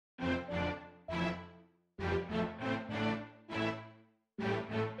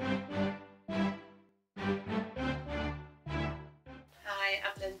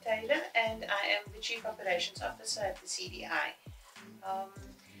Taylor, and I am the Chief Operations Officer at the CDI.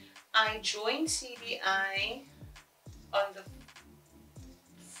 I joined CDI on the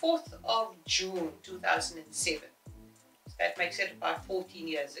 4th of June 2007. So that makes it about 14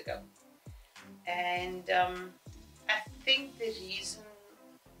 years ago. And I think the reason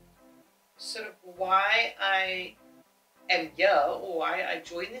sort of why I am here, or why I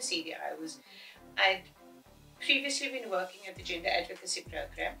joined the CDI, was I'd previously been working at the Gender Advocacy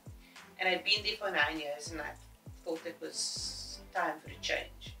Program, and I'd been there for 9 years, and I thought it was time for a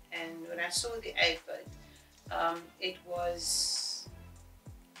change. And when I saw the advert, it was,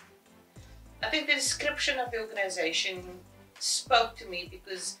 I think the description of the organization spoke to me,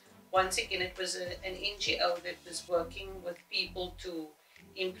 because once again it was an NGO that was working with people to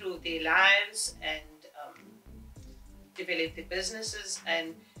improve their lives and develop their businesses,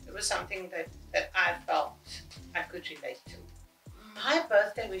 and it was something that I felt I could relate to. My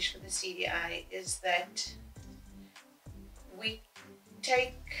birthday wish for the CDI is that we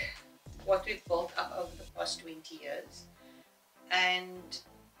take what we've built up over the past 20 years and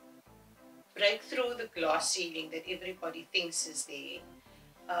break through the glass ceiling that everybody thinks is there.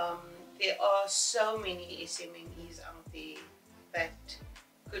 There are so many SMMEs out there that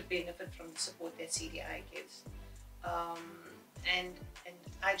could benefit from the support that CDI gives. And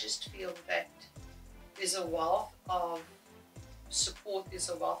I just feel that there's a wealth of support, there's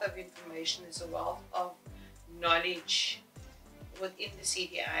a wealth of information, there's a wealth of knowledge within the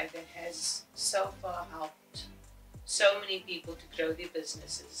CDI that has so far helped so many people to grow their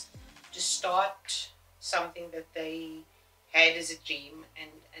businesses, to start something that they had as a dream,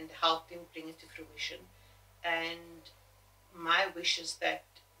 and help them bring it to fruition. And my wish is that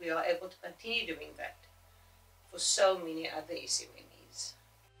we are able to continue doing that for so many other SMMEs.